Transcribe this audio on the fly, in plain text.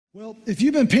Well, if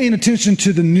you've been paying attention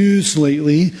to the news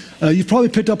lately, you've probably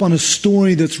picked up on a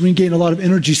story that's regained a lot of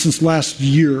energy since last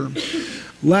year.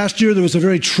 Last year, there was a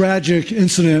very tragic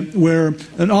incident where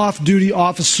an off-duty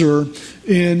officer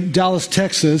in Dallas,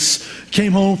 Texas,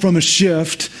 came home from a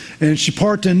shift, and she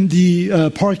parked in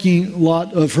the parking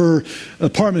lot of her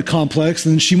apartment complex.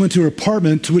 And then she went to her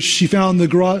apartment, to which she found the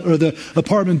garage or the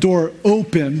apartment door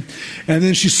open. And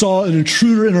then she saw an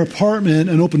intruder in her apartment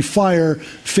and opened fire,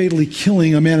 fatally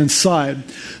killing a man inside.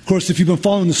 Of course, if you've been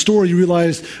following the story, you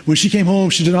realize when she came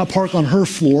home, she did not park on her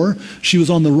floor. She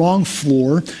was on the wrong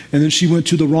floor, and then she went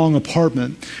to the wrong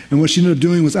apartment. And what she ended up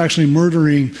doing was actually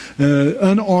murdering an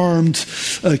unarmed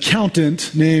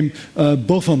accountant named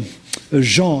Botham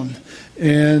Jean.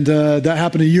 And that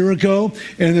happened a year ago,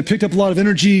 and it picked up a lot of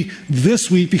energy this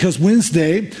week because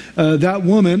Wednesday, that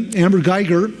woman, Amber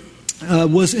Geiger,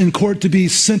 was in court to be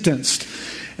sentenced.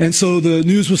 And so the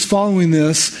news was following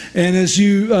this, and as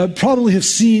you probably have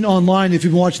seen online if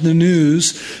you've been watching the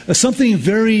news, something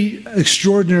very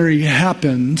extraordinary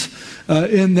happened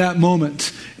in that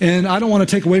moment. And I don't want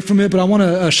to take away from it, but I want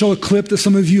to show a clip that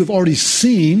some of you have already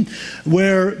seen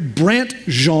where Brant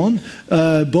Jean,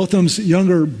 Botham's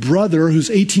younger brother,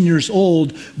 who's 18 years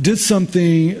old, did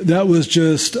something that was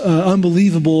just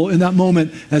unbelievable in that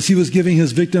moment as he was giving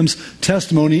his victim's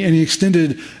testimony, and he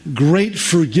extended great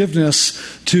forgiveness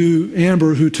to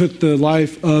Amber, who took the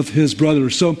life of his brother.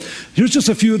 So here's just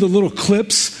a few of the little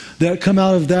clips that come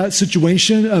out of that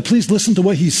situation. Please listen to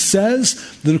what he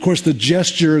says. Then, of course, the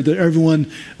gesture that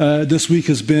everyone this week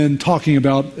has been talking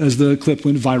about as the clip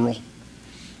went viral.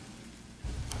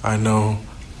 I know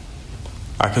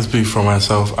I can speak for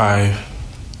myself. I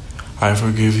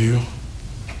forgive you.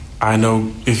 I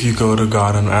know if you go to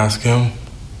God and ask Him,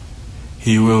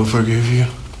 He will forgive you.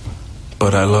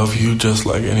 But I love you just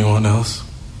like anyone else.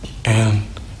 And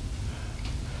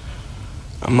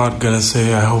I'm not going to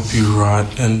say I hope you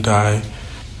rot and die.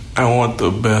 I want the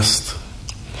best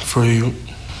for you.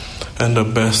 And the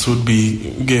best would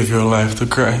be give your life to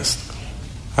Christ.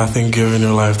 I think giving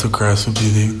your life to Christ would be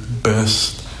the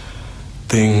best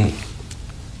thing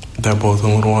that both of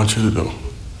them would want you to do.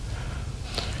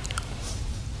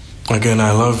 Again,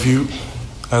 I love you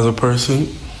as a person.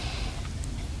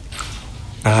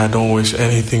 And I don't wish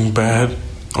anything bad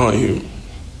on you.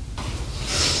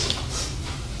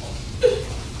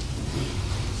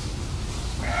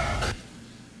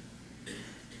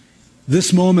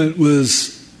 This moment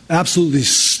was absolutely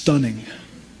stunning,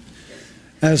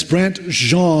 as Brant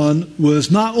Jean was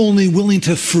not only willing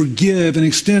to forgive and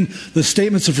extend the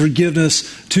statements of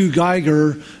forgiveness to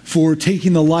Geiger for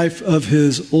taking the life of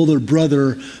his older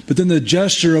brother, but then the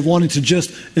gesture of wanting to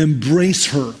just embrace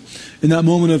her in that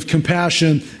moment of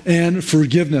compassion and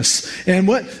forgiveness. And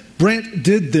what Brant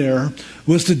did there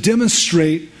was to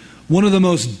demonstrate one of the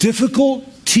most difficult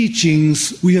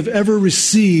teachings we have ever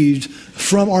received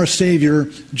from our Savior,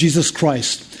 Jesus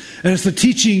Christ. And it's the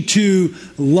teaching to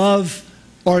love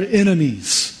our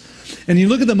enemies. And you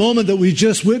look at the moment that we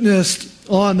just witnessed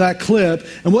on that clip,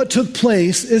 and what took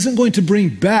place isn't going to bring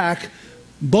back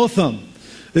Botham.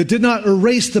 It did not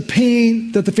erase the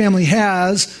pain that the family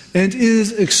has and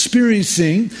is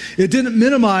experiencing. It didn't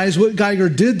minimize what Geiger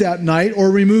did that night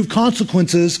or remove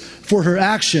consequences for her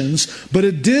actions, but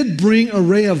it did bring a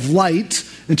ray of light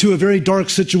into a very dark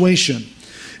situation.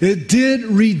 It did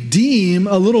redeem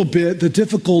a little bit the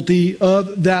difficulty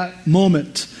of that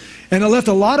moment. And it left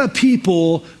a lot of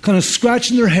people kind of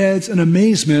scratching their heads in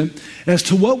amazement as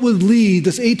to what would lead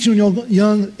this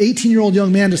 18-year-old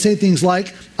young man to say things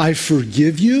like, I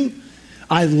forgive you,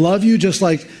 I love you just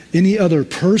like any other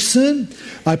person,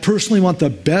 I personally want the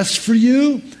best for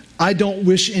you, I don't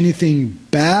wish anything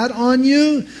bad on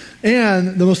you.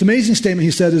 And the most amazing statement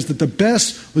he said is that the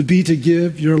best would be to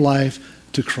give your life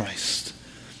to Christ.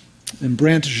 And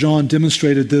Brant Jean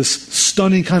demonstrated this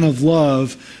stunning kind of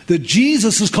love that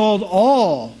Jesus has called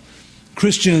all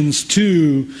Christians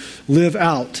to live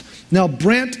out. Now,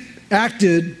 Brant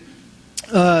acted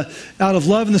out of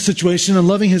love in the situation, and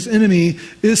loving his enemy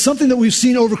is something that we've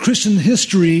seen over Christian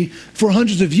history for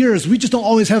hundreds of years. We just don't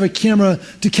always have a camera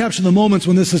to capture the moments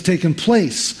when this has taken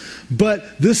place.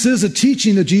 But this is a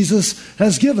teaching that Jesus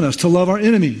has given us, to love our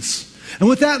enemies. And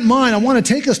with that in mind, I want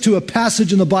to take us to a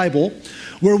passage in the Bible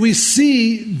where we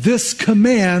see this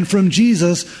command from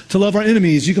Jesus to love our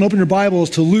enemies. You can open your Bibles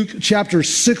to Luke chapter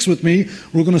 6 with me.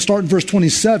 We're going to start in verse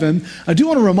 27. I do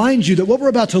want to remind you that what we're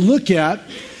about to look at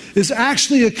is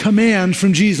actually a command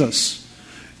from Jesus.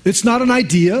 It's not an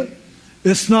idea.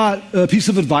 It's not a piece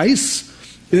of advice.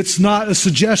 It's not a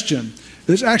suggestion.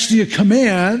 There's actually a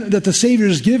command that the Savior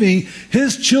is giving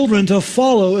his children to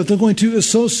follow if they're going to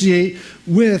associate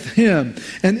with him.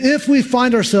 And if we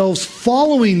find ourselves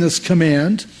following this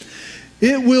command,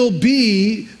 it will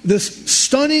be this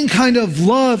stunning kind of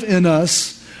love in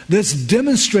us that's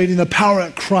demonstrating the power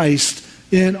of Christ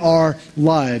in our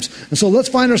lives. And so let's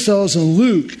find ourselves in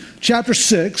Luke chapter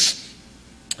 6.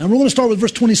 And we're going to start with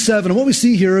verse 27. And what we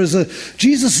see here is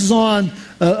Jesus is on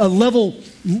a level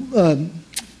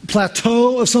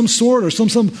plateau of some sort, or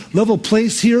some level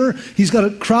place here. He's got a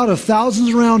crowd of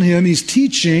thousands around him. He's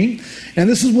teaching. And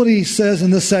this is what he says in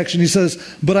this section. He says,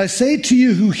 "But I say to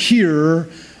you who hear,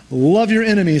 love your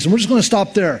enemies." And we're just going to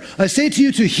stop there. I say to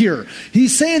you to hear.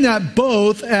 He's saying that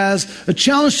both as a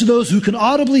challenge to those who can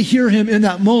audibly hear him in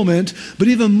that moment, but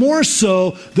even more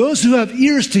so, those who have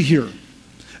ears to hear.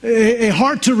 A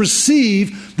heart to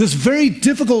receive this very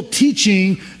difficult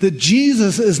teaching that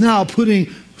Jesus is now putting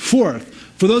forth.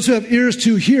 For those who have ears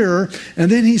to hear.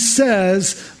 And then he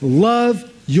says, love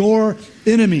your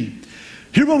enemy.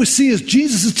 Here what we see is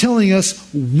Jesus is telling us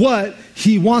what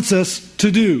he wants us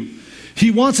to do. He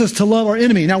wants us to love our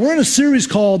enemy. Now, we're in a series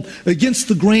called Against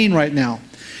the Grain right now.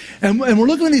 And we're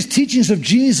looking at these teachings of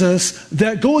Jesus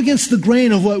that go against the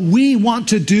grain of what we want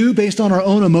to do based on our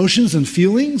own emotions and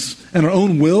feelings and our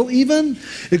own will even.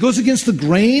 It goes against the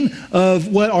grain of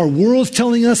what our world's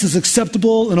telling us is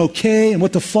acceptable and okay and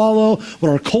what to follow, what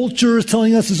our culture is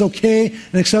telling us is okay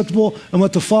and acceptable and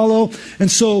what to follow. And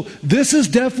so this is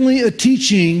definitely a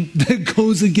teaching that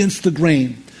goes against the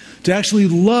grain, to actually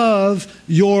love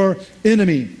your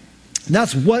enemy. And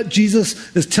that's what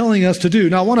Jesus is telling us to do.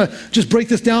 Now, I want to just break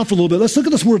this down for a little bit. Let's look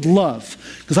at this word love,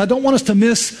 because I don't want us to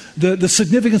miss the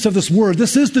significance of this word.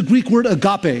 This is the Greek word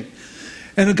agape.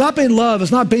 And agape love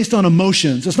is not based on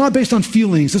emotions. It's not based on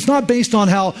feelings. It's not based on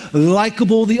how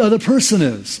likable the other person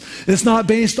is. It's not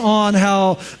based on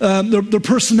how their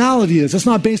personality is. It's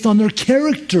not based on their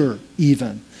character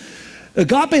even.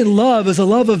 Agape love is a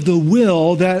love of the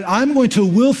will, that I'm going to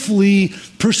willfully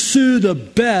pursue the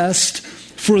best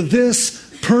for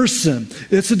this person.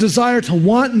 It's a desire to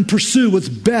want and pursue what's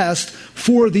best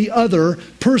for the other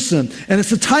person. And it's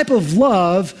the type of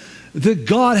love that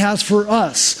God has for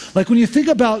us. Like when you think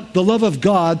about the love of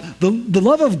God, the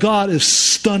love of God is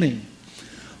stunning.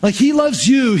 Like he loves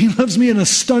you, he loves me in a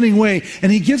stunning way,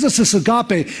 and he gives us this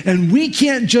agape, and we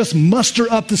can't just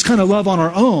muster up this kind of love on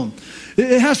our own.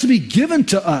 It has to be given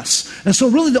to us. And so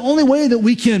really the only way that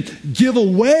we can give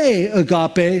away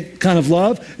agape kind of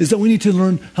love is that we need to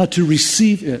learn how to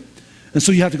receive it. And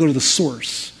so you have to go to the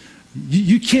source.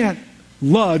 You can't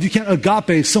love, you can't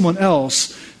agape someone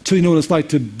else till you know what it's like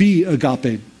to be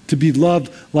agape, to be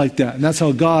loved like that. And that's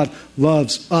how God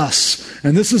loves us.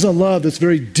 And this is a love that's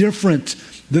very different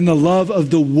than the love of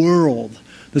the world,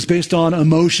 that's based on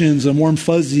emotions and warm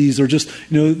fuzzies, or just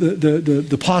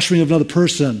the posturing of another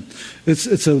person.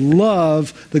 It's a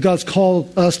love that God's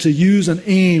called us to use and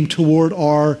aim toward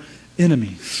our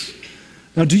enemies.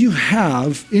 Now, do you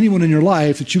have anyone in your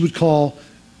life that you would call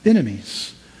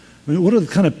enemies? I mean, what are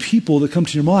the kind of people that come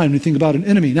to your mind when you think about an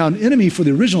enemy? Now, an enemy for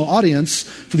the original audience,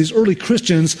 for these early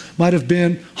Christians, might have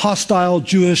been hostile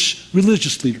Jewish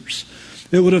religious leaders.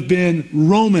 It would have been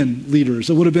Roman leaders.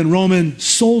 It would have been Roman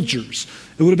soldiers.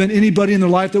 It would have been anybody in their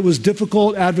life that was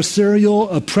difficult,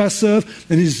 adversarial, oppressive.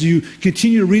 And as you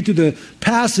continue to read through the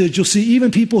passage, you'll see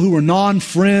even people who were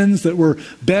non-friends, that were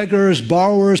beggars,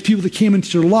 borrowers, people that came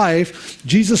into your life.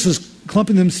 Jesus is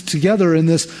clumping them together in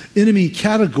this enemy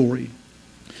category.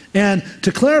 And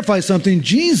to clarify something,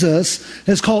 Jesus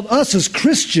has called us as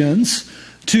Christians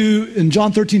to, in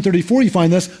John 13:34, you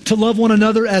find this, to love one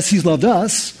another as he's loved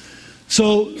us.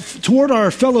 So toward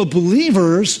our fellow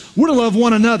believers, we're to love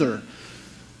one another.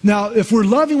 Now, if we're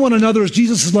loving one another as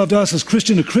Jesus has loved us as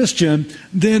Christian to Christian,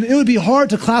 then it would be hard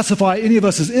to classify any of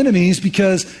us as enemies,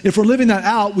 because if we're living that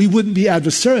out, we wouldn't be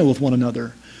adversarial with one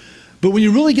another. But when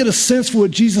you really get a sense for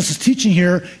what Jesus is teaching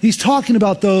here, he's talking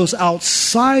about those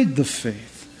outside the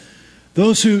faith,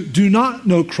 those who do not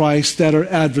know Christ, that are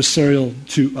adversarial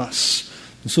to us.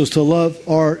 And so it's to love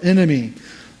our enemy.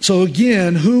 So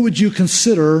again, who would you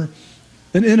consider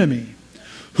an enemy?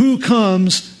 Who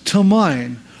comes to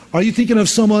mind? Are you thinking of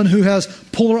someone who has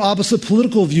polar opposite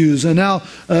political views and now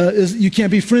you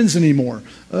can't be friends anymore?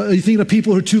 Are you thinking of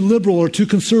people who are too liberal or too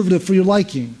conservative for your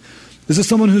liking? Is it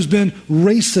someone who's been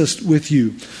racist with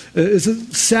you? Is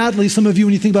it, sadly, some of you,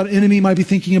 when you think about an enemy, might be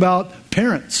thinking about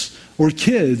parents or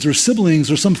kids or siblings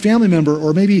or some family member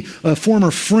or maybe a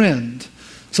former friend.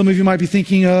 Some of you might be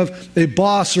thinking of a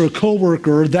boss or a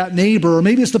coworker or that neighbor, or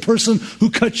maybe it's the person who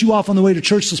cut you off on the way to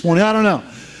church this morning. I don't know.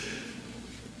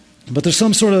 But there's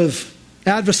some sort of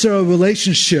adversarial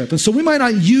relationship. And so we might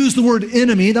not use the word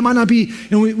enemy. That might not be,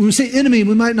 when we say enemy,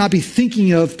 we might not be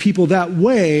thinking of people that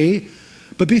way,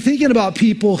 but be thinking about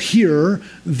people here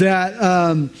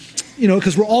that,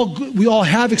 because we all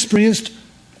have experienced,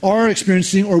 are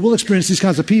experiencing, or will experience these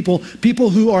kinds of people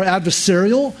who are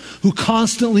adversarial, who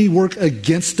constantly work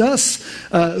against us,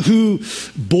 who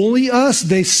bully us,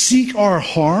 they seek our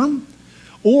harm,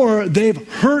 or they've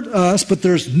hurt us, but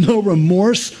there's no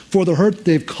remorse for the hurt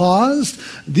they've caused.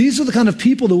 These are the kind of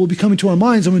people that will be coming to our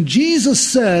minds. And when Jesus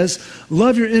says,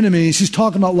 love your enemies, he's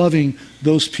talking about loving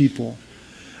those people.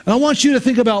 And I want you to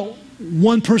think about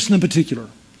one person in particular.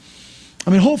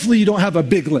 I mean, hopefully you don't have a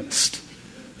big list.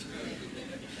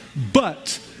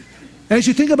 But as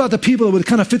you think about the people that would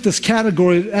kind of fit this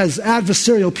category as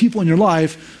adversarial people in your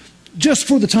life, just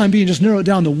for the time being, just narrow it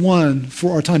down to one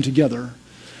for our time together.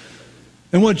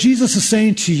 And what Jesus is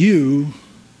saying to you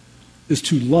is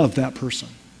to love that person.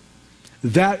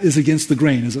 That is against the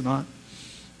grain, is it not?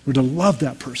 We're to love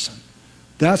that person.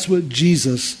 That's what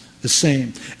Jesus is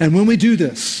saying. And when we do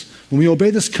this, when we obey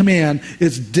this command,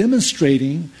 it's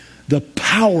demonstrating the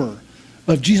power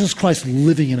of Jesus Christ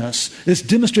living in us. It's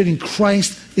demonstrating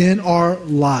Christ in our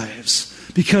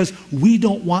lives. Because we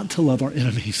don't want to love our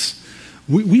enemies.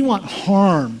 We want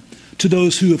harm to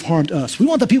those who have harmed us. We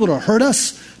want the people to hurt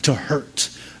us to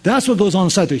hurt. That's what goes on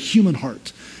inside the human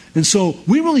heart. And so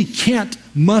we really can't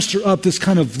muster up this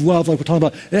kind of love like we're talking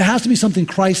about. It has to be something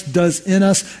Christ does in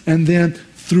us and then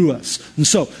through us. And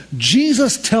so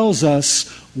Jesus tells us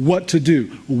what to do.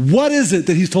 What is it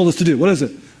that he's told us to do? What is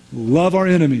it? Love our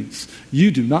enemies.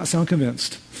 You do not sound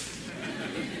convinced.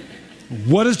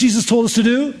 What has Jesus told us to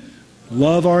do?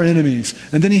 Love our enemies.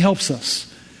 And then he helps us.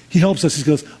 He helps us. He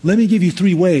goes, let me give you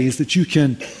 3 ways that you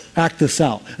can act this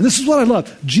out. And this is what I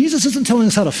love. Jesus isn't telling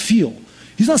us how to feel.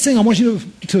 He's not saying, I want you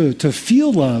to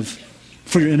feel love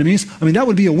for your enemies. I mean, that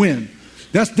would be a win.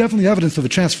 That's definitely evidence of a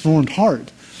transformed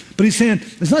heart. But he's saying,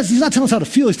 he's not telling us how to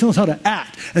feel, he's telling us how to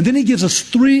act. And then he gives us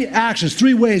 3 actions,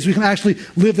 3 ways we can actually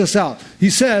live this out. He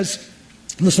says,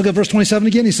 let's look at verse 27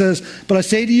 again. He says, but I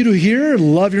say to you to hear,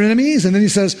 love your enemies. And then he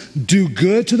says, do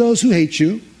good to those who hate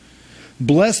you.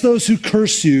 Bless those who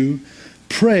curse you.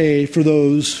 Pray for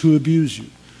those who abuse you.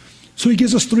 So he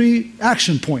gives us 3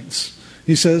 action points.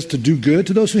 He says to do good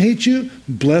to those who hate you.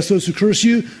 Bless those who curse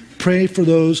you. Pray for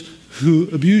those who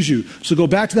abuse you. So go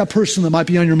back to that person that might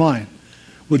be on your mind.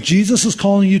 What Jesus is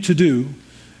calling you to do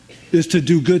is to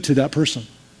do good to that person.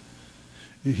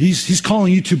 He's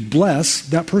calling you to bless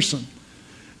that person.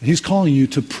 He's calling you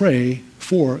to pray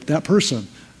for that person.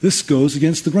 This goes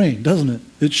against the grain, doesn't it?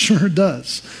 It sure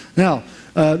does. Now,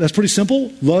 that's pretty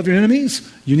simple. Love your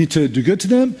enemies. You need to do good to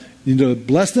them. You need to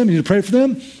bless them. You need to pray for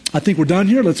them. I think we're done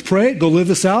here. Let's pray. Go live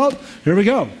this out. Here we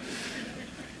go.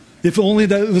 If only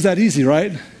that it was that easy,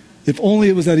 right? If only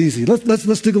it was that easy.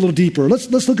 Let's dig a little deeper.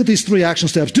 Let's look at these 3 action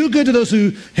steps. Do good to those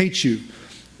who hate you.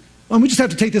 We just have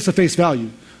to take this at face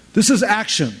value. This is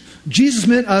action. Jesus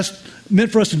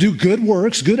meant for us to do good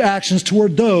works, good actions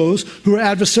toward those who are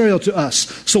adversarial to us.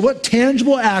 So what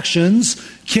tangible actions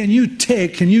can you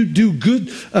take, can you do good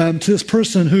to this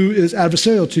person who is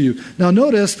adversarial to you? Now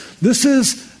notice, this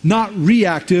is not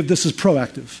reactive, this is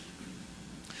proactive.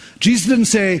 Jesus didn't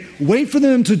say, wait for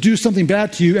them to do something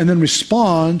bad to you and then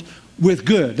respond with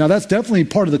good. Now that's definitely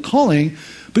part of the calling,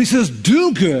 but he says,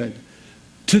 do good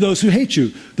to those who hate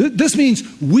you. This means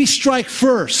we strike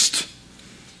first.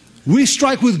 We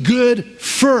strike with good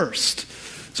first.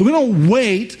 So we don't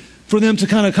wait for them to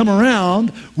kind of come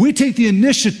around. We take the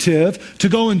initiative to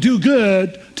go and do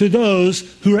good to those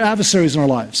who are adversaries in our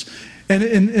lives.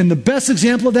 And the best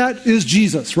example of that is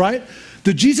Jesus, right?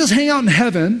 Did Jesus hang out in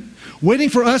heaven waiting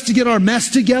for us to get our mess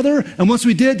together? And once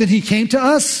we did, then he came to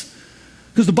us?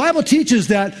 Because the Bible teaches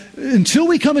that until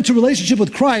we come into relationship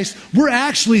with Christ, we're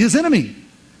actually his enemy.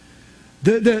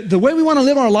 The way we want to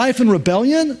live our life in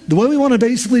rebellion, the way we want to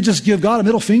basically just give God a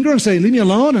middle finger and say, leave me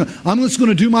alone and I'm just going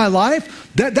to do my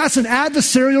life, that's an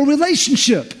adversarial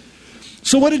relationship.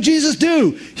 So what did Jesus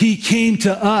do? He came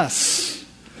to us.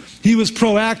 He was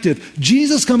proactive.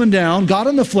 Jesus coming down, God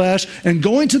in the flesh, and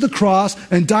going to the cross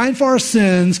and dying for our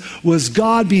sins was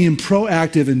God being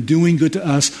proactive and doing good to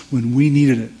us when we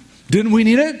needed it. Didn't we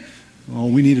need it? Oh,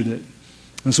 we needed it.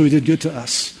 And so he did good to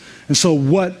us. And so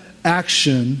what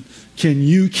action can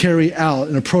you carry out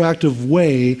in a proactive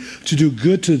way to do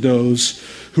good to those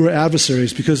who are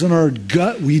adversaries? Because in our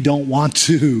gut, we don't want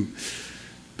to.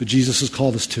 But Jesus has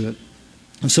called us to it.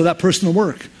 And so that person at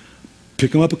work,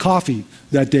 pick them up a coffee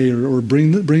that day or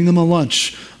bring them a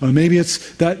lunch. Or maybe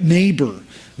it's that neighbor.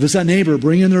 If it's that neighbor,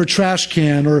 bring in their trash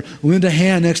can or lend a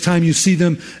hand next time you see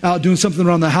them out doing something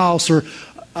around the house. Or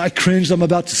I cringed. I'm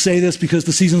about to say this because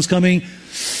the season's coming.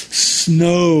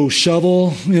 Snow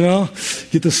shovel,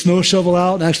 get the snow shovel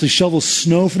out and actually shovel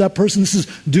snow for that person. This is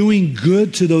doing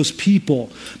good to those people.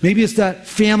 Maybe it's that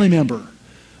family member.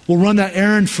 We'll run that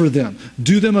errand for them.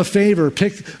 Do them a favor.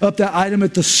 Pick up that item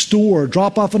at the store.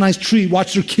 Drop off a nice treat.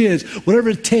 Watch their kids. Whatever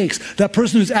it takes. That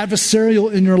person who's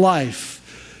adversarial in your life.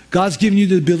 God's given you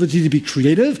the ability to be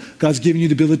creative. God's given you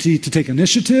the ability to take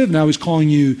initiative. Now He's calling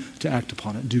you to act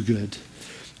upon it. Do good.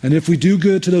 And if we do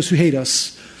good to those who hate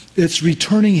us, it's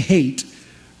returning hate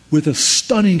with a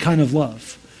stunning kind of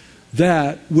love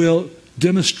that will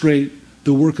demonstrate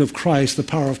the work of Christ, the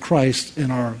power of Christ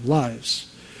in our lives.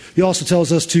 He also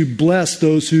tells us to bless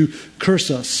those who curse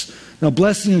us. Now,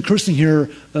 blessing and cursing here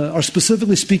are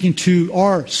specifically speaking to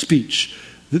our speech.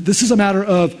 This is a matter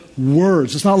of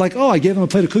words. It's not like, I gave them a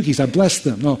plate of cookies, I blessed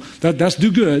them. No, that's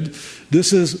do good.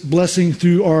 This is blessing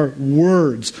through our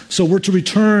words. So we're to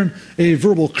return a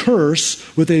verbal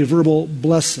curse with a verbal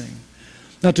blessing.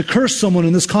 Now, to curse someone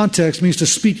in this context means to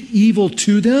speak evil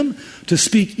to them, to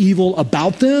speak evil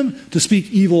about them, to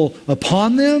speak evil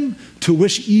upon them, to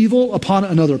wish evil upon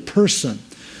another person.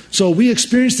 So we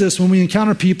experience this when we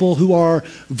encounter people who are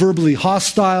verbally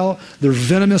hostile, they're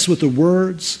venomous with their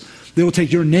words. They will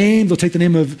take your name, they'll take the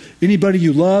name of anybody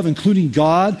you love, including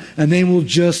God, and they will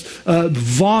just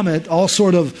vomit all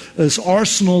sort of this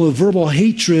arsenal of verbal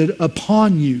hatred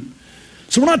upon you.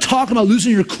 So we're not talking about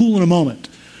losing your cool in a moment.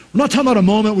 We're not talking about a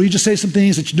moment where you just say some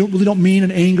things that you really don't mean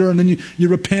in anger and then you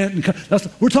repent.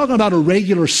 We're talking about a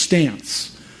regular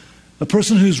stance. A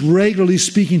person who's regularly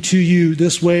speaking to you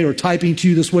this way or typing to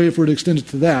you this way, if we're to extend it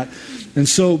to that. And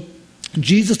so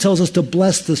Jesus tells us to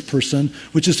bless this person,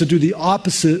 which is to do the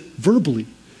opposite verbally.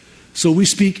 So we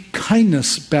speak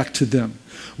kindness back to them.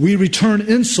 We return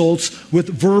insults with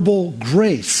verbal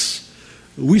grace.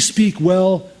 We speak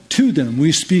well to them.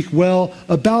 We speak well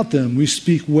about them. We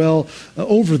speak well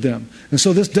over them. And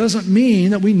so this doesn't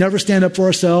mean that we never stand up for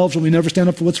ourselves or we never stand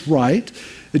up for what's right.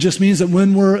 It just means that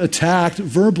when we're attacked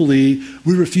verbally,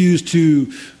 we refuse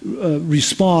to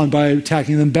respond by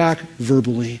attacking them back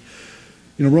verbally.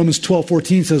 Romans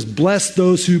 12:14 says, bless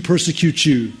those who persecute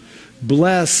you.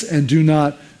 Bless and do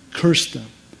not curse them.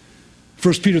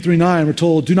 1 Peter 3:9, we're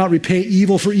told, do not repay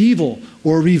evil for evil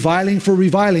or reviling for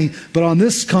reviling, but on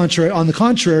the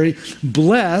contrary,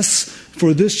 bless,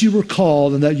 for this you were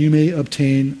called, and that you may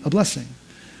obtain a blessing.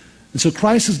 And so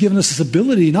Christ has given us this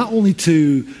ability not only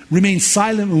to remain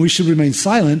silent when we should remain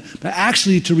silent, but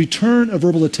actually to return a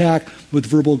verbal attack with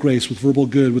verbal grace, with verbal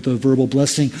good, with a verbal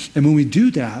blessing. And when we do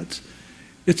that,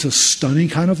 it's a stunning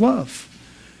kind of love.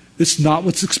 It's not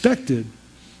what's expected.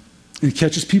 It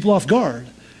catches people off guard.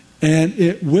 And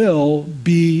it will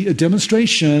be a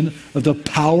demonstration of the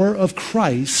power of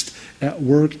Christ at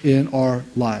work in our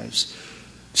lives.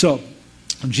 So,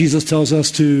 Jesus tells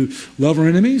us to love our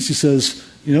enemies. He says,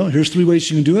 here's 3 ways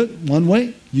you can do it. 1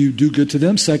 way, you do good to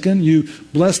them. 2nd, you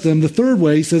bless them. The 3rd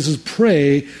way, he says, is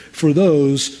pray for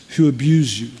those who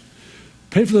abuse you.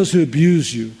 Pray for those who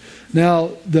abuse you. Now,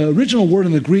 the original word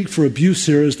in the Greek for abuse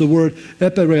here is the word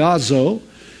epeirazo.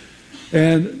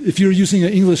 And if you're using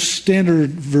an English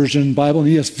Standard Version Bible, an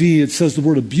ESV, it says the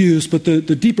word abuse, but the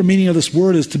deeper meaning of this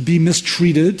word is to be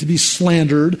mistreated, to be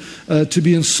slandered, to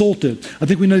be insulted. I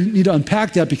think we need to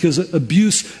unpack that because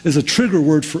abuse is a trigger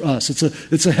word for us.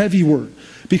 It's a heavy word.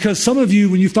 Because some of you,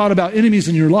 when you've thought about enemies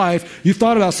in your life, you've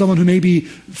thought about someone who maybe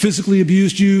physically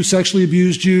abused you, sexually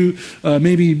abused you,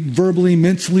 maybe verbally,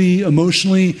 mentally,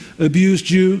 emotionally abused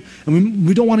you. And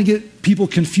we don't want to get people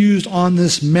confused on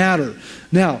this matter.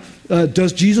 Now,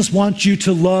 does Jesus want you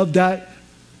to love that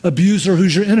abuser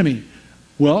who's your enemy?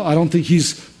 Well, I don't think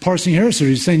he's parsing hairs here.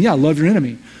 He's saying, love your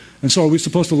enemy. And so are we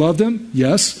supposed to love them?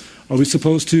 Yes. Are we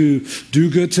supposed to do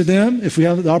good to them if we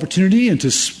have the opportunity and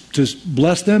to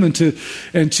bless them and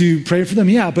to pray for them?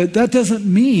 Yeah, but that doesn't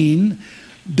mean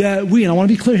that and I want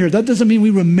to be clear here, that doesn't mean we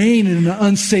remain in an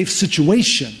unsafe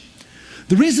situation.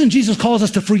 The reason Jesus calls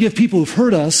us to forgive people who've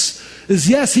hurt us is,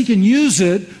 yes, he can use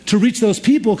it to reach those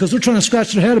people because they're trying to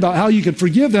scratch their head about how you can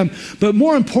forgive them. But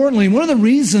more importantly, one of the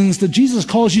reasons that Jesus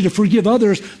calls you to forgive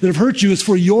others that have hurt you is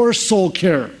for your soul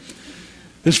care.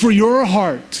 It's for your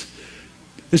heart.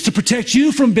 It's to protect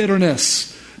you from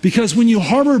bitterness. Because when you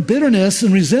harbor bitterness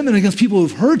and resentment against people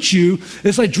who've hurt you,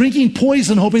 it's like drinking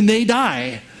poison hoping they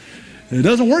die. And it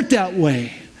doesn't work that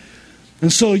way.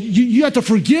 And so you have to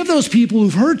forgive those people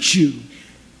who've hurt you.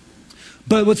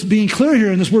 But what's being clear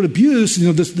here in this word abuse,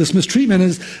 this mistreatment,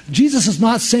 is Jesus is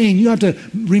not saying you have to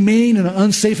remain in an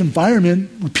unsafe environment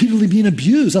repeatedly being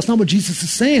abused. That's not what Jesus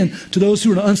is saying to those who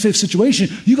are in an unsafe situation.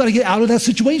 You got to get out of that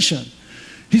situation.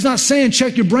 He's not saying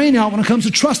check your brain out when it comes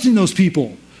to trusting those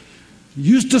people.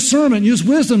 Use discernment, use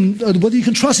wisdom, whether you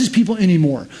can trust these people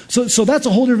anymore. So that's a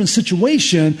whole different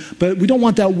situation, but we don't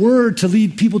want that word to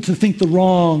lead people to think the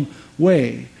wrong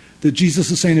way. That Jesus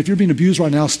is saying, if you're being abused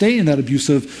right now, stay in that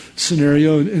abusive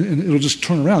scenario and it'll just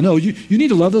turn around. No, you need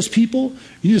to love those people.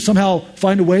 You need to somehow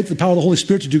find a way, through the power of the Holy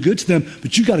Spirit, to do good to them,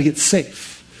 but you've got to get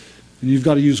safe. And you've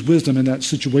got to use wisdom in that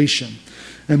situation.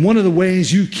 And one of the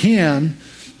ways you can,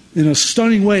 in a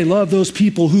stunning way, love those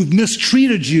people who've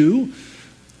mistreated you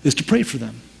is to pray for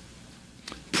them.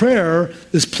 Prayer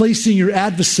is placing your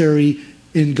adversary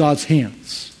in God's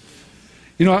hands.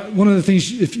 You know, one of the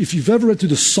things, if you've ever read through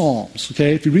the Psalms,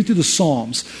 okay, if you read through the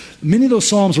Psalms, many of those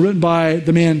Psalms are written by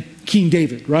the man King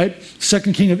David, right?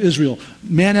 Second king of Israel,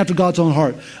 man after God's own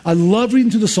heart. I love reading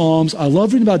through the Psalms. I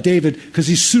love reading about David because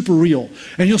he's super real.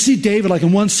 And you'll see David, like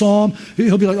in one Psalm,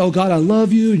 he'll be like, oh God, I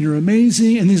love you and you're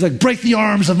amazing. And he's like, break the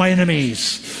arms of my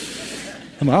enemies.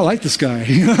 I'm like, I like this guy.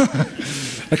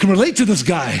 I can relate to this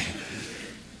guy.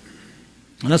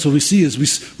 And that's what we see is we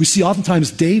see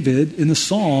oftentimes David in the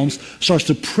Psalms starts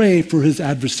to pray for his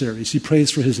adversaries. He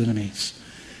prays for his enemies.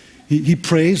 He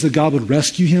prays that God would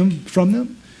rescue him from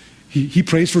them. He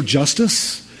prays for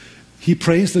justice. He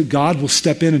prays that God will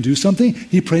step in and do something.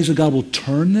 He prays that God will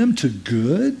turn them to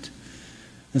good.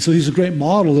 And so he's a great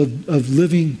model of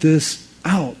living this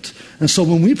out. And so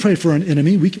when we pray for an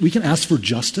enemy, we can ask for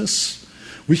justice.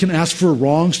 We can ask for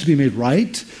wrongs to be made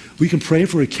right. We can pray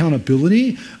for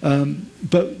accountability.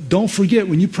 But don't forget,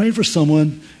 when you pray for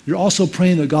someone, you're also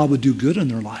praying that God would do good in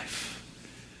their life.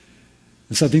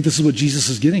 And so I think this is what Jesus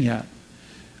is getting at.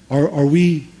 Are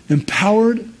we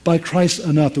empowered by Christ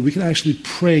enough that we can actually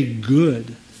pray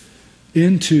good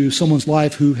into someone's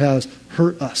life who has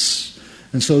hurt us?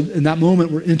 And so in that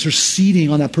moment, we're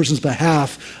interceding on that person's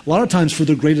behalf, a lot of times for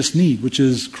their greatest need, which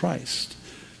is Christ.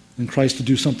 And Christ to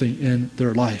do something in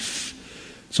their life.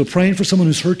 So praying for someone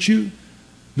who's hurt you,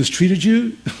 mistreated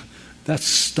you, that's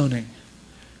stunning.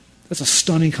 That's a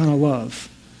stunning kind of love.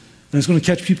 And it's going to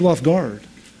catch people off guard.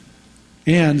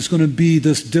 And it's going to be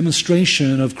this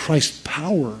demonstration of Christ's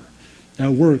power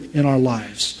at work in our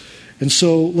lives. And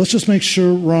so let's just make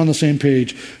sure we're on the same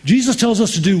page. Jesus tells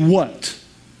us to do what?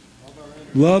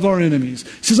 Love our enemies.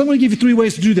 He says, I'm going to give you 3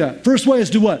 ways to do that. First way is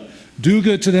do what? Do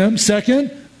good to them.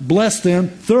 Second, bless them.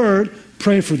 Third,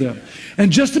 pray for them.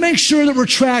 And just to make sure that we're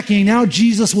tracking, now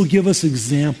Jesus will give us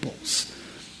examples.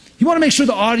 He wanted to make sure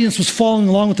the audience was following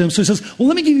along with him. So he says, well,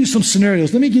 let me give you some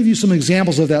scenarios. Let me give you some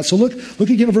examples of that. So look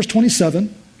again at verse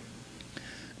 27.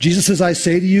 Jesus says, I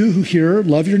say to you who hear,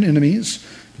 love your enemies,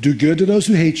 do good to those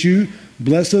who hate you,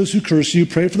 bless those who curse you,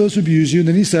 pray for those who abuse you. And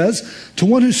then he says, to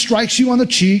one who strikes you on the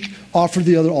cheek, offer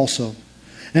the other also.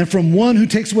 And from one who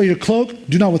takes away your cloak,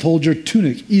 do not withhold your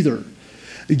tunic either.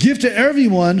 Give to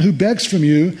everyone who begs from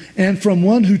you, and from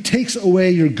one who takes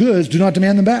away your goods, do not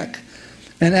demand them back.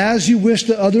 And as you wish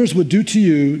that others would do to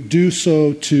you, do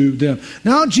so to them.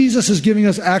 Now Jesus is giving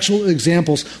us actual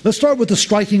examples. Let's start with the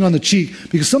striking on the cheek,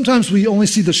 because sometimes we only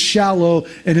see the shallow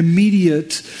and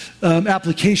immediate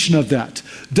application of that.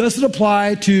 Does it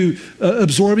apply to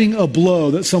absorbing a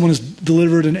blow that someone has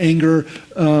delivered in anger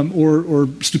or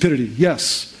stupidity?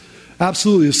 Yes.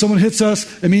 Absolutely. If someone hits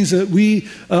us, it means that we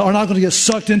are not going to get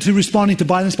sucked into responding to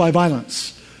violence by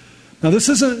violence. Now, this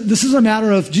isn't a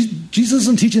matter of, Jesus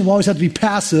isn't teaching that we always have to be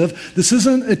passive. This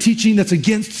isn't a teaching that's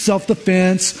against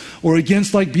self-defense or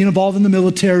against like being involved in the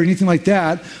military or anything like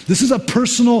that. This is a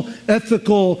personal,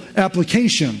 ethical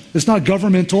application. It's not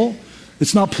governmental.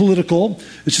 It's not political.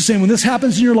 It's just saying when this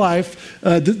happens in your life,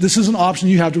 this is an option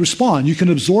you have to respond. You can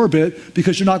absorb it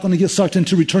because you're not going to get sucked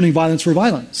into returning violence for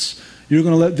violence. You're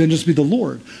going to let vengeance be the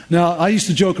Lord. Now, I used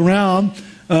to joke around,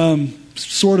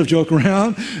 sort of joke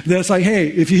around, that it's like, hey,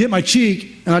 if you hit my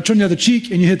cheek and I turn the other cheek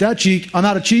and you hit that cheek, I'm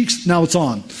out of cheeks, now it's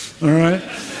on. All right?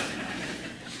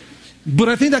 But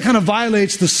I think that kind of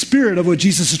violates the spirit of what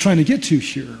Jesus is trying to get to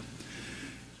here.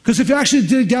 Because if you actually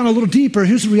dig down a little deeper,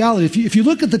 here's the reality. If you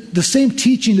look at the same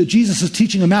teaching that Jesus is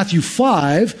teaching in Matthew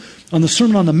 5 on the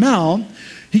Sermon on the Mount,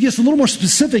 he gets a little more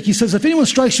specific. He says, if anyone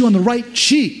strikes you on the right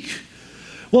cheek,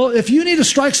 well, if you need to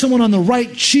strike someone on the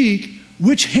right cheek,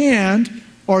 which hand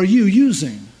are you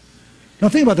using? Now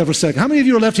think about that for a second. How many of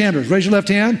you are left-handers? Raise your left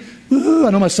hand. Woo-hoo, I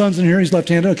know my son's in here. He's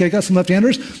left-handed. Okay, got some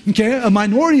left-handers. Okay, a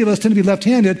minority of us tend to be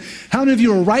left-handed. How many of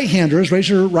you are right-handers? Raise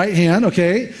your right hand.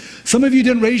 Okay. Some of you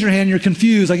didn't raise your hand. You're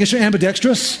confused. I guess you're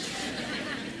ambidextrous.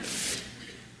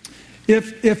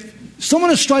 If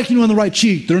someone is striking you on the right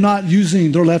cheek, they're not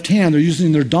using their left hand. They're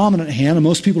using their dominant hand. And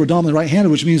most people are dominantly right-handed,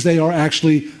 which means they are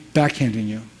actually backhanding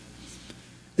you.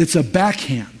 It's a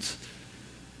backhand.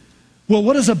 Well,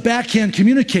 what does a backhand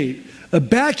communicate? A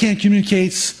backhand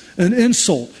communicates an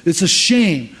insult. It's a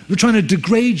shame. They're trying to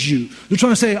degrade you. They're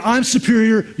trying to say, I'm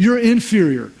superior, you're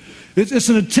inferior. It's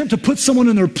an attempt to put someone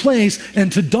in their place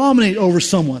and to dominate over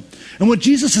someone. And what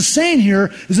Jesus is saying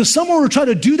here is if someone were to try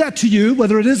to do that to you,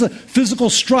 whether it is a physical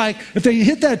strike, if they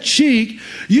hit that cheek,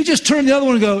 you just turn the other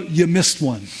one and go, you missed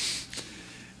one.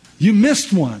 You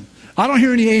missed one. I don't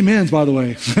hear any amens, by the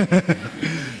way.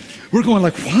 We're going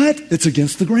like, what? It's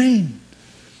against the grain.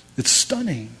 It's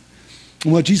stunning.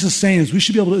 And what Jesus is saying is we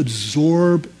should be able to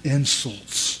absorb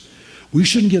insults. We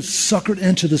shouldn't get suckered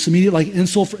into this immediate like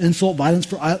insult for insult, violence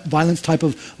for violence type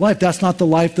of life. That's not the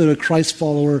life that a Christ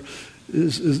follower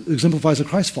exemplifies a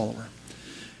Christ follower.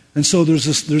 And so there's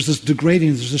this degrading,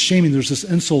 there's this shaming, there's this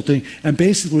insulting. And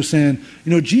basically we're saying,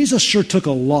 Jesus sure took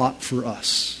a lot for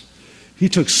us. He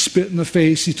took spit in the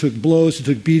face, he took blows, he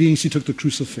took beatings, he took the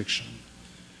crucifixion.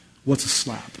 What's a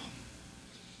slap?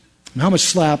 And how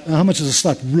much is a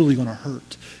slap really going to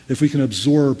hurt if we can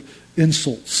absorb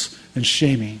insults and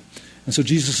shaming? And so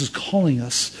Jesus is calling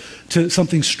us to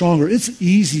something stronger. It's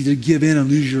easy to give in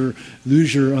and lose your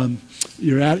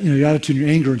attitude, your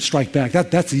anger, and strike back.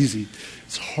 That's easy.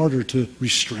 It's harder to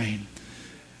restrain.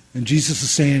 And Jesus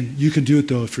is saying, you can do it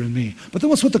though if you're in me. But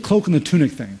then what's with the cloak and the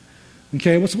tunic thing?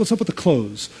 Okay, what's up with the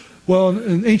clothes? Well,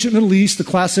 in ancient Middle East, the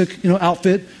classic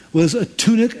outfit was a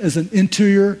tunic as an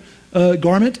interior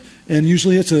garment. And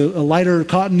usually it's a lighter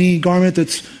cottony garment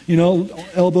that's,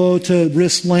 elbow to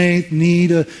wrist length, knee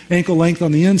to ankle length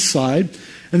on the inside.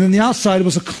 And then the outside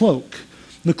was a cloak.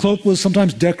 The cloak was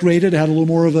sometimes decorated. It had a little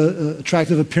more of an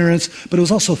attractive appearance, but it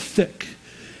was also thick.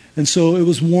 And so it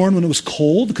was worn when it was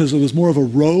cold because it was more of a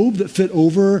robe that fit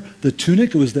over the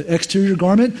tunic. It was the exterior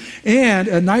garment. And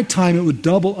at nighttime, it would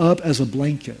double up as a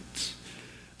blanket.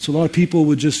 So a lot of people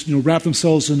would just wrap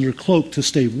themselves in their cloak to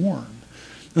stay warm.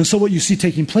 And so what you see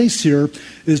taking place here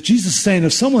is Jesus saying,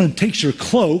 if someone takes your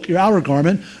cloak, your outer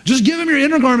garment, just give them your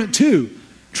inner garment too.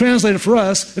 Translated for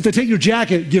us, if they take your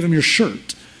jacket, give them your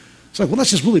shirt. It's like, well,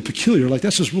 that's just really peculiar. Like,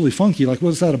 that's just really funky. Like, what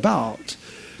is that about?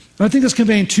 And I think it's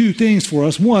conveying two things for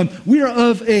us. One, we are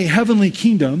of a heavenly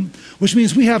kingdom, which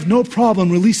means we have no problem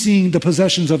releasing the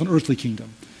possessions of an earthly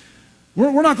kingdom.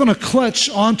 We're not going to clutch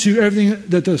onto everything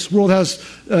that this world has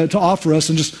to offer us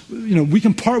and just, we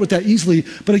can part with that easily.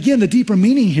 But again, the deeper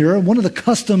meaning here, one of the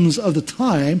customs of the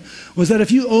time was that if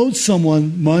you owed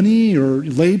someone money or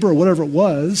labor or whatever it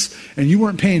was, and you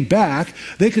weren't paying back,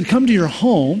 they could come to your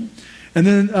home and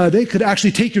then they could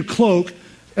actually take your cloak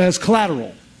as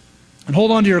collateral and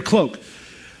hold on to your cloak.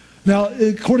 Now,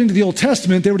 according to the Old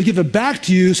Testament, they were to give it back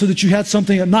to you so that you had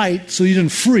something at night so you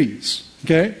didn't freeze,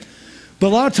 okay? But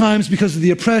a lot of times, because of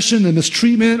the oppression, the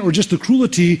mistreatment, or just the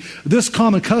cruelty, this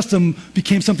common custom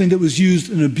became something that was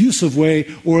used in an abusive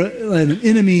way or an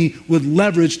enemy would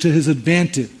leverage to his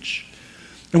advantage.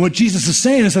 And what Jesus is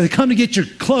saying is that they come to get your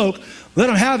cloak, let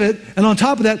them have it, and on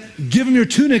top of that, give them your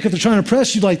tunic if they're trying to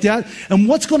oppress you like that. And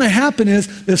what's going to happen is,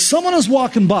 if someone is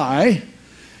walking by,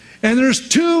 and there's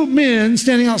two men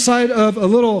standing outside of a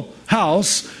little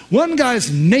house, one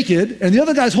guy's naked, and the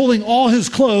other guy's holding all his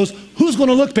clothes, who's going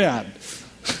to look bad?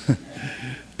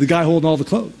 The guy holding all the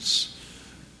clothes.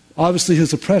 Obviously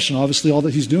his oppression, obviously all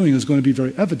that he's doing is going to be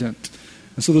very evident.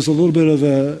 And so there's a little bit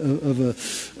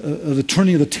of a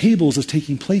turning of the tables that's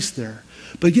taking place there.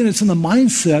 But again, it's in the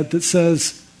mindset that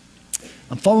says,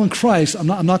 I'm following Christ. I'm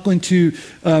not going to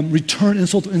return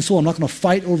insult to insult. I'm not going to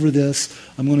fight over this.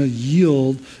 I'm going to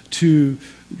yield to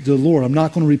the Lord. I'm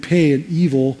not going to repay an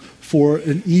evil for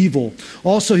an evil.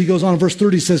 Also, he goes on in verse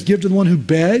 30, he says, give to the one who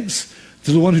begs,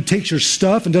 to the one who takes your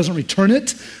stuff and doesn't return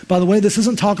it. By the way, this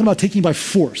isn't talking about taking by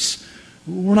force.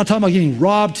 We're not talking about getting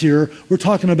robbed here. We're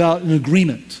talking about an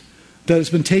agreement that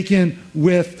has been taken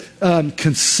with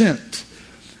consent.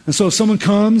 And so if someone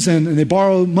comes and they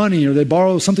borrow money or they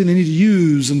borrow something they need to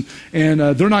use and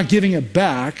they're not giving it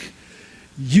back,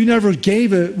 you never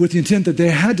gave it with the intent that they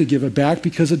had to give it back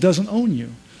because it doesn't own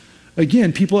you.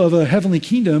 Again, people of a heavenly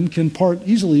kingdom can part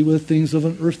easily with things of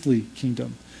an earthly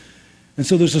kingdom. And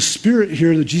so there's a spirit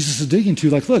here that Jesus is digging to.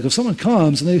 Like, look, if someone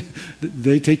comes and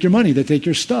they take your money, they take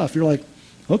your stuff, you're like,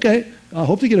 okay, I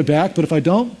hope to get it back, but if I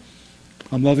don't,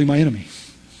 I'm loving my enemy.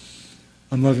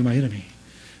 I'm loving my enemy.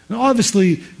 Now,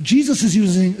 obviously, Jesus is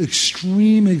using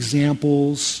extreme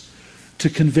examples to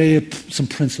convey some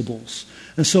principles.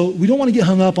 And so we don't want to get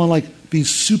hung up on like being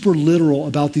super literal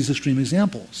about these extreme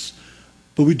examples.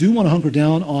 But we do want to hunker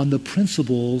down on the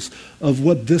principles of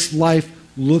what this life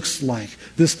looks like,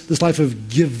 this life of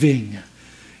giving.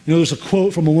 There's a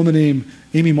quote from a woman named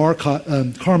Amy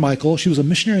Carmichael. She was a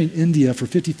missionary in India for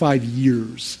 55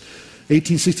 years,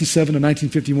 1867 to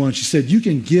 1951. She said, you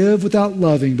can give without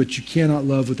loving, but you cannot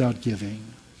love without giving.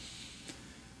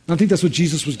 And I think that's what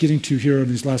Jesus was getting to here in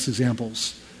these last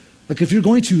examples. Like if you're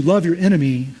going to love your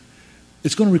enemy,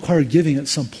 it's going to require giving at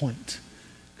some point.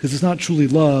 Because it's not truly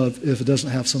love if it doesn't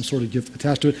have some sort of gift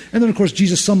attached to it. And then, of course,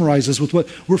 Jesus summarizes with what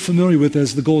we're familiar with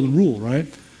as the golden rule, right?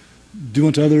 Do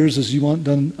unto others as you want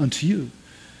done unto you.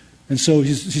 And so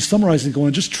he's summarizing,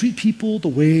 going, just treat people the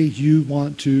way you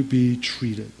want to be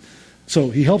treated. So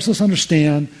he helps us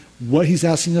understand what he's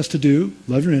asking us to do,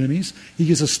 love your enemies. He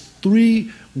gives us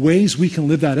 3 ways we can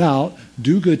live that out.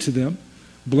 Do good to them,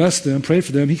 bless them, pray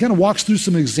for them. He kind of walks through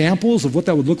some examples of what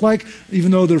that would look like.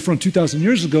 Even though they're from 2,000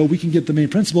 years ago, we can get the main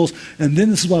principles. And then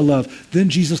this is what I love. Then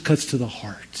Jesus cuts to the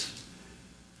heart.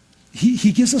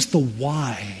 He gives us the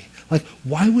why. Like,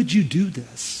 why would you do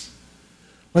this?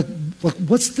 Like,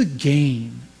 what's the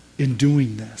gain in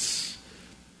doing this?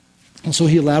 And so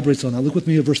he elaborates on that. Look with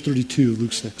me at verse 32,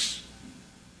 Luke 6.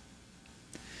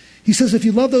 He says, if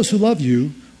you love those who love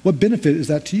you, what benefit is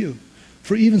that to you?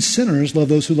 For even sinners love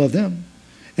those who love them.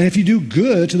 And if you do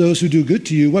good to those who do good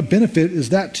to you, what benefit is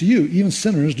that to you? Even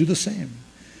sinners do the same.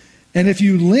 And if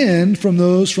you lend from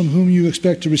those from whom you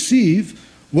expect to receive,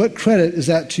 what credit is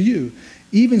that to you?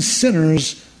 Even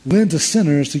sinners lend to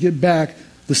sinners to get back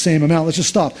the same amount. Let's just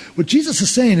stop. What Jesus is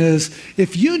saying is,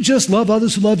 if you just love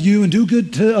others who love you and do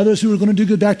good to others who are going to do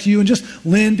good back to you and just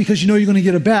lend because you know you're going to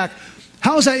get it back,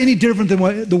 how is that any different than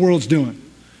what the world's doing?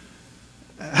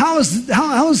 How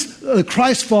is a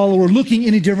Christ follower looking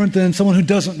any different than someone who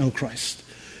doesn't know Christ?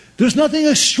 There's nothing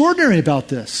extraordinary about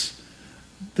this.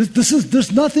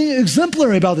 There's nothing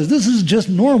exemplary about this. This is just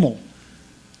normal.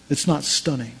 It's not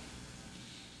stunning.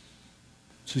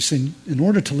 So he's saying, in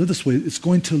order to live this way, it's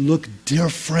going to look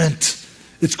different.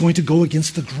 It's going to go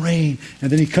against the grain. And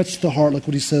then he cuts to the heart, like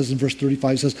what he says in verse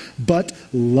 35. He says, but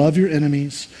love your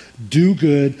enemies, do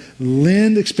good,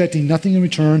 lend expecting nothing in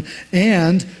return,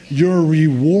 and your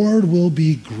reward will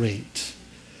be great.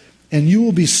 And you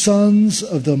will be sons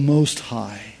of the Most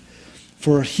High.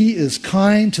 For he is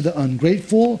kind to the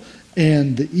ungrateful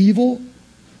and the evil.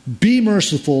 Be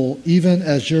merciful, even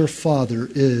as your Father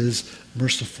is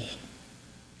merciful.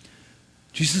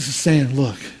 Jesus is saying,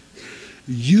 look,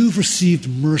 you've received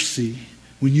mercy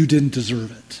when you didn't deserve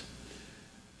it.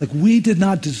 Like, we did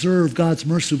not deserve God's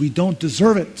mercy. We don't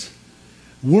deserve it.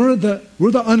 We're the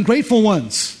ungrateful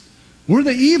ones. We're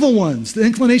the evil ones. The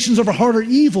inclinations of our heart are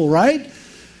evil, right?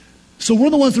 So we're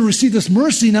the ones that receive this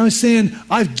mercy. Now he's saying,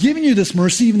 I've given you this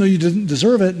mercy even though you didn't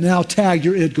deserve it. Now tag,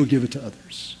 you're it. Go give it to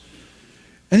others.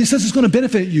 And he says it's going to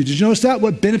benefit you. Did you notice that?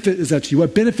 What benefit is that to you?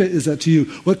 What benefit is that to you?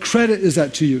 What credit is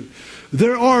that to you?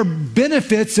 There are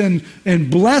benefits and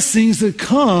blessings that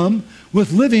come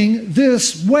with living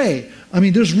this way. I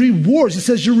mean, there's rewards. It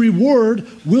says your reward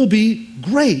will be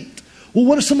great. Well,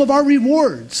 what are some of our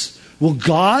rewards? Well,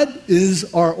 God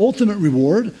is our ultimate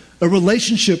reward, a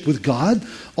relationship with God.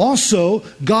 Also,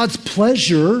 God's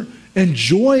pleasure and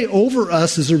joy over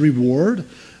us is a reward.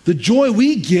 The joy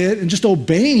we get in just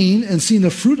obeying and seeing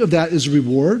the fruit of that is a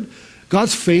reward.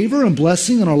 God's favor and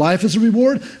blessing in our life is a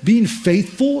reward. Being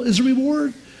faithful is a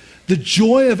reward. The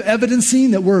joy of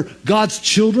evidencing that we're God's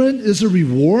children is a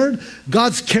reward.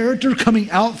 God's character coming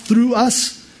out through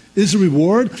us is a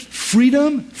reward.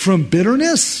 Freedom from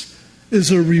bitterness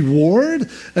is a reward.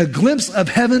 A glimpse of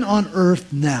heaven on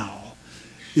earth now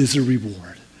is a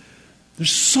reward.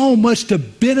 There's so much to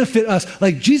benefit us.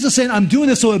 Like Jesus saying, I'm doing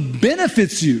this so it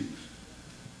benefits you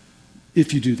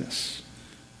if you do this.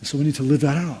 And so we need to live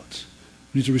that out.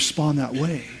 We need to respond that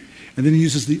way. And then he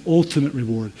uses the ultimate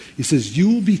reward. He says,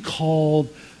 you will be called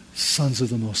sons of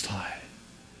the Most High.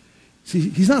 See,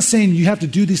 he's not saying you have to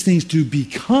do these things to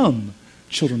become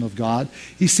children of God.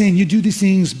 He's saying you do these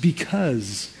things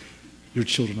because you're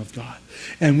children of God.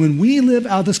 And when we live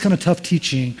out this kind of tough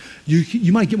teaching,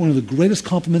 you might get one of the greatest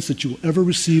compliments that you will ever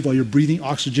receive while you're breathing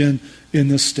oxygen in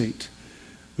this state,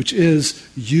 which is,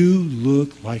 you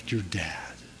look like your dad.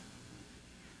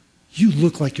 You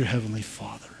look like your Heavenly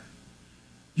Father.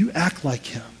 You act like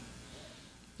Him.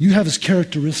 You have His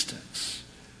characteristics.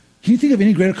 Can you think of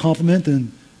any greater compliment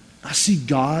than, I see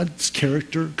God's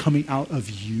character coming out of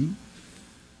you?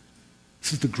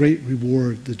 This is the great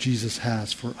reward that Jesus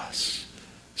has for us.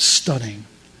 Stunning.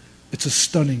 It's a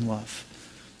stunning love.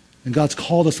 And God's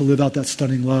called us to live out that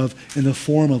stunning love in the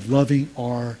form of loving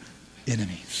our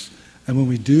enemies. And when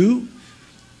we do,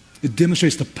 it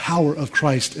demonstrates the power of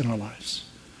Christ in our lives.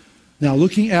 Now,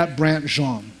 looking at Brant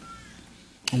Jean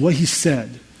and what he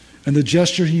said and the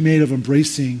gesture he made of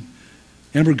embracing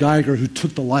Amber Guyger, who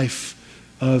took the life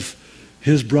of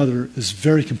his brother, is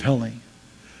very compelling.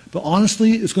 But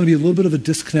honestly, it's going to be a little bit of a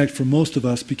disconnect for most of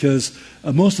us because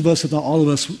most of us, if not all of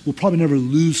us, will probably never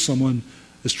lose someone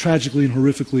as tragically and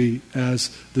horrifically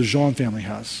as the Jean family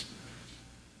has.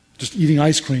 Just eating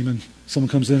ice cream and someone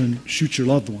comes in and shoots your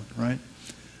loved one, right?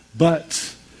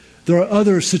 But there are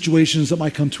other situations that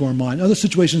might come to our mind, other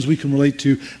situations we can relate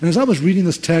to. And as I was reading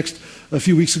this text a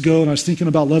few weeks ago and I was thinking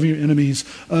about loving your enemies,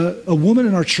 a woman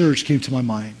in our church came to my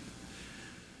mind.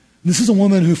 And this is a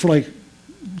woman who for like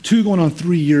 2 going on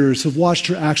 3 years have watched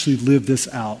her actually live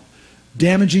this out.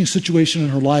 Damaging situation in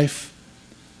her life,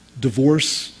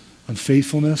 divorce,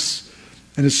 unfaithfulness,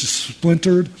 and it's just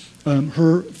splintered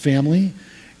her family.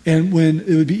 And when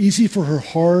it would be easy for her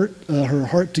heart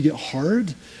to get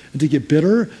hard and to get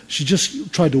bitter, she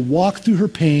just tried to walk through her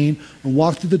pain and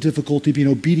walk through the difficulty, being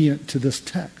obedient to this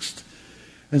text.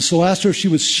 And so I asked her if she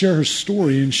would share her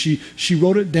story, and she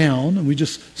wrote it down, and we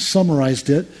just summarized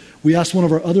it. We asked one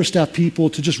of our other staff people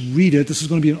to just read it. This is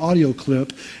going to be an audio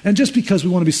clip. And just because we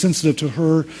want to be sensitive to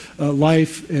her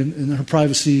life and her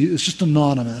privacy, it's just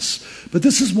anonymous. But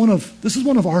this is one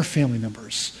of our family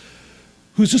members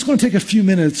who's just going to take a few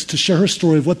minutes to share her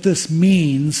story of what this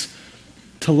means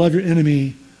to love your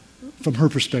enemy from her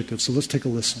perspective. So let's take a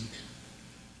listen.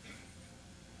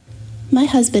 My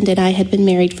husband and I had been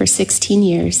married for 16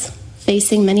 years,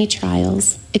 facing many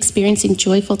trials, experiencing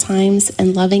joyful times,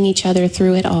 and loving each other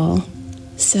through it all.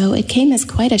 So it came as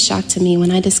quite a shock to me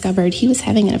when I discovered he was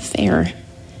having an affair.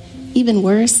 Even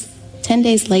worse, 10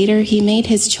 days later, he made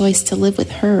his choice to live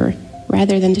with her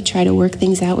rather than to try to work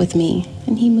things out with me,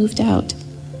 and he moved out.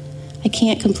 I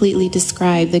can't completely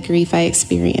describe the grief I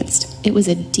experienced. It was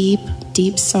a deep,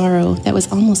 deep sorrow that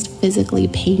was almost physically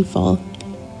painful.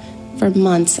 For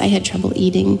months, I had trouble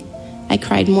eating. I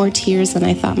cried more tears than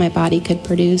I thought my body could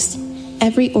produce.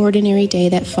 Every ordinary day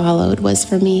that followed was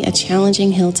for me a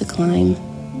challenging hill to climb.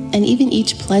 And even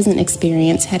each pleasant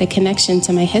experience had a connection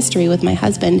to my history with my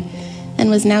husband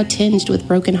and was now tinged with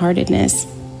brokenheartedness.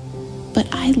 But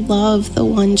I love the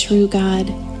one true God.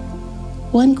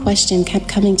 One question kept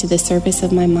coming to the surface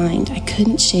of my mind. I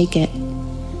couldn't shake it.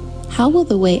 How will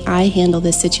the way I handle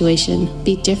this situation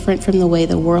be different from the way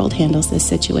the world handles this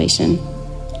situation?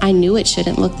 I knew it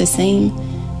shouldn't look the same.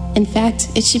 In fact,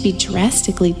 it should be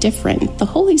drastically different. The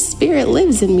Holy Spirit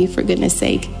lives in me, for goodness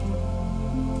sake.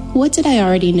 What did I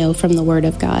already know from the Word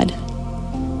of God?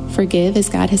 Forgive as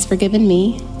God has forgiven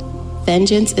me.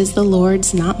 Vengeance is the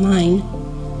Lord's, not mine.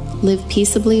 Live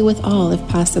peaceably with all if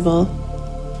possible.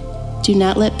 Do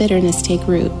not let bitterness take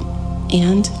root.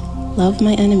 And love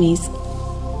my enemies.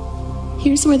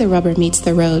 Here's where the rubber meets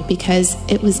the road, because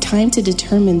it was time to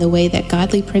determine the way that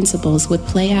godly principles would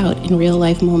play out in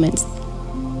real-life moments.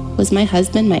 Was my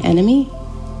husband my enemy?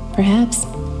 Perhaps.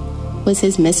 Was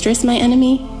his mistress my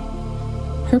enemy?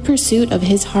 Her pursuit of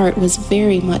his heart was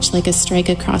very much like a strike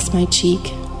across my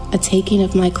cheek, a taking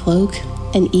of my cloak,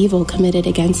 an evil committed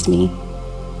against me.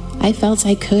 I felt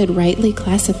I could rightly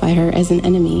classify her as an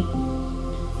enemy.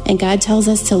 And God tells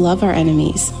us to love our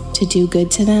enemies, to do good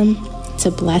to them,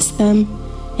 to bless them,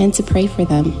 and to pray for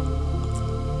them.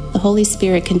 The Holy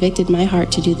Spirit convicted my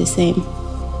heart to do the same.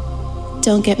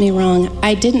 Don't get me wrong,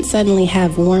 I didn't suddenly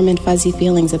have warm and fuzzy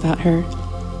feelings about her.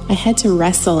 I had to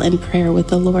wrestle in prayer with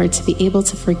the Lord to be able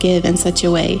to forgive in such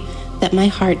a way that my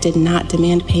heart did not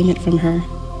demand payment from her.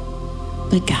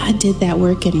 But God did that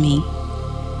work in me.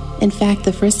 In fact,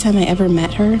 the first time I ever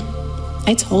met her,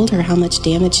 I told her how much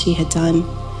damage she had done,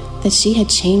 that she had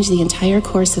changed the entire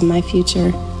course of my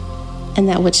future, and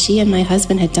that what she and my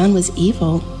husband had done was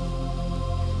evil.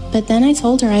 But then I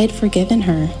told her I had forgiven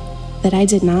her, that I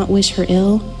did not wish her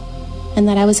ill, and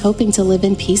that I was hoping to live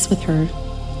in peace with her.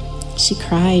 She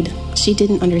cried. She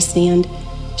didn't understand.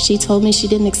 She told me she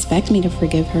didn't expect me to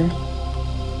forgive her.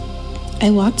 I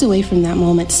walked away from that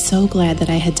moment so glad that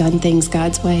I had done things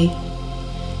God's way.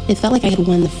 It felt like I had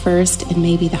won the first and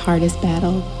maybe the hardest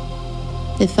battle.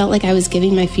 It felt like I was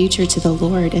giving my future to the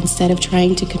Lord instead of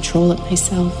trying to control it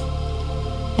myself.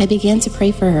 I began to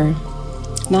pray for her,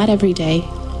 not every day,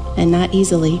 and not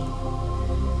easily.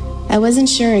 I wasn't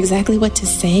sure exactly what to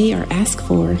say or ask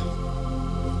for.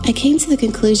 I came to the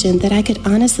conclusion that I could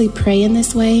honestly pray in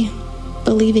this way,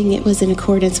 believing it was in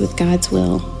accordance with God's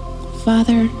will.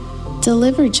 Father,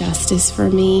 deliver justice for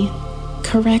me.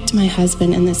 Correct my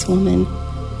husband and this woman,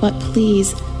 but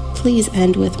please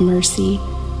end with mercy.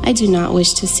 I do not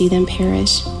wish to see them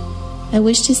perish. I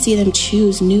wish to see them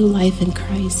choose new life in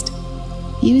Christ.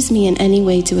 Use me in any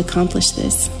way to accomplish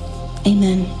this.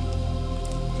 Amen.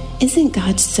 Isn't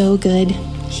God so good?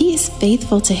 He is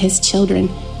faithful to his children.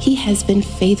 He has been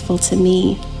faithful to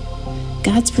me.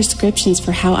 God's prescriptions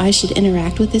for how I should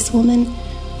interact with this woman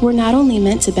were not only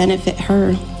meant to benefit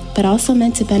her, but also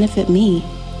meant to benefit me.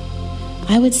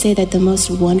 I would say that the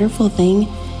most wonderful thing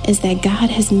is that God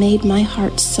has made my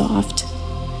heart soft.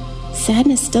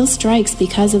 Sadness still strikes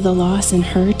because of the loss and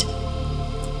hurt,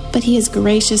 but he has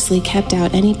graciously kept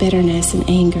out any bitterness and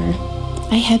anger.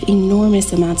 I have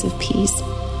enormous amounts of peace.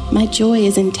 My joy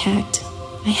is intact.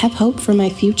 I have hope for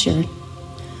my future.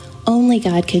 Only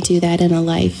God can do that in a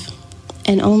life,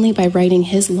 and only by writing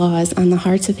his laws on the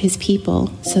hearts of his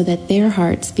people so that their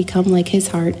hearts become like his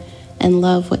heart and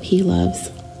love what he loves.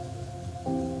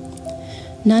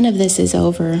 None of this is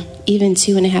over, even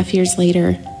 2.5 years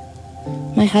later.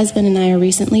 My husband and I are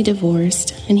recently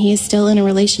divorced, and he is still in a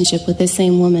relationship with the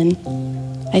same woman.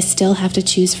 I still have to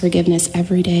choose forgiveness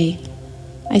every day.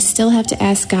 I still have to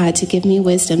ask God to give me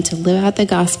wisdom to live out the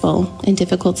gospel in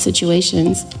difficult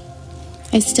situations.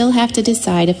 I still have to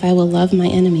decide if I will love my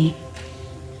enemy.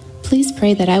 Please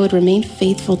pray that I would remain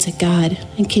faithful to God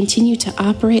and continue to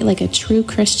operate like a true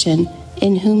Christian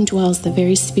in whom dwells the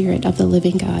very Spirit of the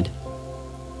living God.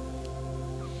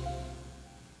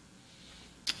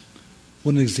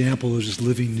 What an example of just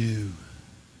living new.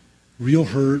 Real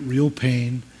hurt, real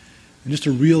pain, and just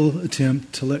a real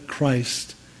attempt to let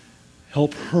Christ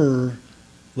help her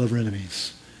love her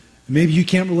enemies. And maybe you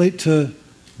can't relate to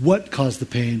what caused the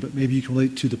pain, but maybe you can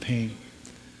relate to the pain.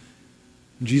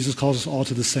 And Jesus calls us all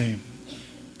to the same,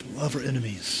 to love our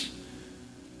enemies.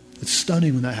 It's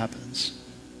stunning when that happens.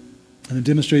 And it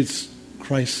demonstrates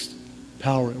Christ's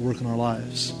power at work in our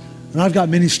lives. And I've got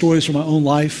many stories from my own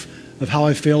life of how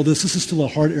I failed this. This is still a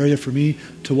hard area for me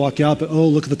to walk out, but oh,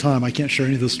 look at the time. I can't share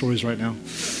any of those stories right now.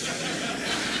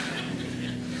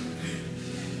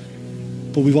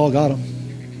 But we've all got them.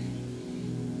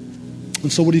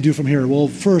 And so what do you do from here? Well,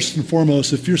 first and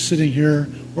foremost, if you're sitting here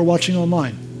or watching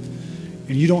online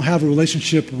and you don't have a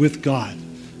relationship with God,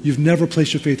 you've never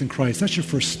placed your faith in Christ, that's your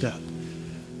first step.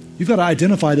 You've got to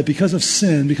identify that because of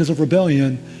sin, because of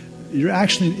rebellion, you're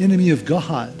actually an enemy of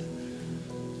God.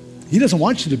 He doesn't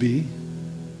want you to be.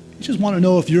 He just wants to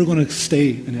know if you're going to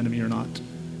stay an enemy or not.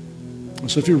 And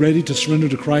so if you're ready to surrender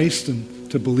to Christ and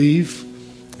to believe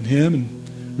in him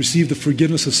and receive the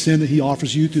forgiveness of sin that he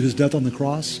offers you through his death on the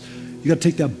cross, you got to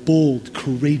take that bold,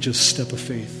 courageous step of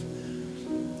faith.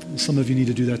 And some of you need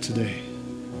to do that today.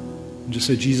 And just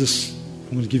say, Jesus,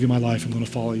 I'm going to give you my life. I'm going to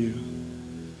follow you.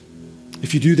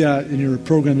 If you do that in your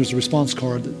program, there's a response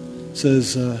card that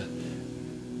says,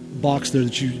 box there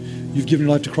that you've given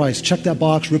your life to Christ. Check that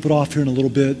box, rip it off here in a little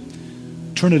bit,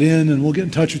 turn it in, and we'll get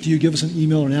in touch with you. Give us an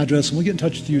email or an address, and we'll get in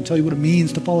touch with you and tell you what it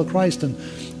means to follow Christ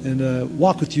and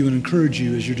walk with you and encourage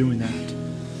you as you're doing that.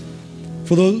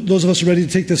 For those of us who are ready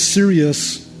to take this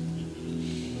serious,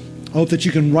 I hope that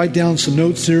you can write down some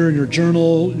notes here in your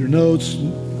journal, your notes,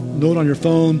 note on your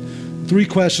phone. 3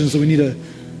 questions that we need to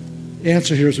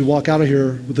answer here as we walk out of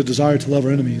here with the desire to love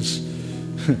our enemies.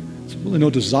 It's really no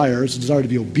desire. It's a desire to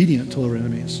be obedient to love our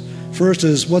enemies. First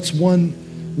is, what's one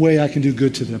way I can do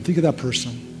good to them? Think of that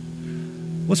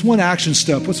person. What's one action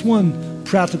step? What's one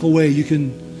practical way you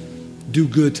can do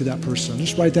good to that person?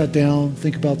 Just write that down.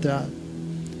 Think about that.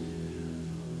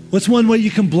 What's one way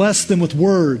you can bless them with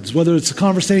words? Whether it's a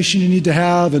conversation you need to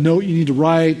have, a note you need to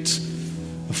write,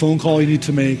 a phone call you need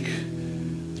to make,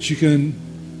 that you can,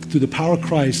 through the power of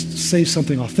Christ, say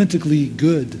something authentically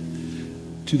good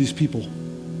to these people.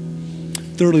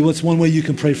 Thirdly, what's one way you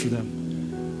can pray for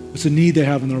them? What's a need they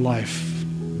have in their life?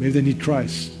 Maybe they need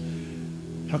Christ.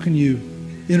 How can you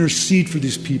intercede for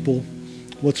these people?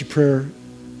 What's a prayer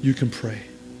you can pray?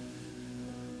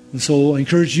 And so I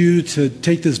encourage you to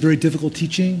take this very difficult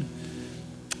teaching,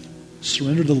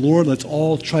 surrender to the Lord. Let's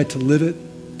all try to live it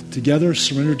together,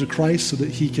 surrender to Christ so that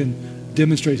he can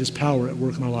demonstrate his power at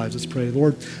work in our lives. Let's pray.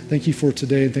 Lord, thank you for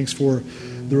today, and thanks for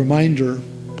the reminder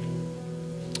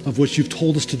of what you've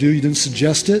told us to do. You didn't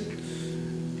suggest it.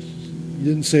 You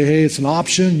didn't say, hey, it's an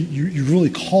option. You really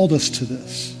called us to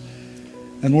this.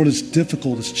 And Lord, it's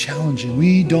difficult. It's challenging.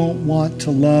 We don't want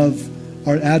to love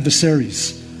our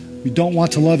adversaries. We don't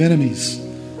want to love enemies.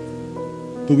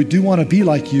 But we do want to be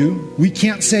like you. We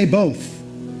can't say both.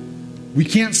 We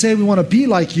can't say we want to be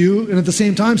like you and at the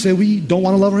same time say we don't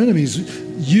want to love our enemies.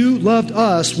 You loved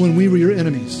us when we were your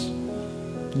enemies.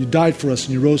 You died for us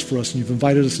and you rose for us and you've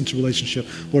invited us into relationship.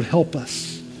 Lord, help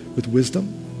us with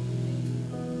wisdom,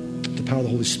 the power of the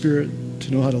Holy Spirit,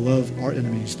 to know how to love our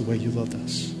enemies the way you loved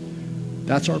us.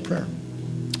 That's our prayer.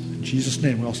 In Jesus'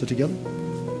 name, we all sit together.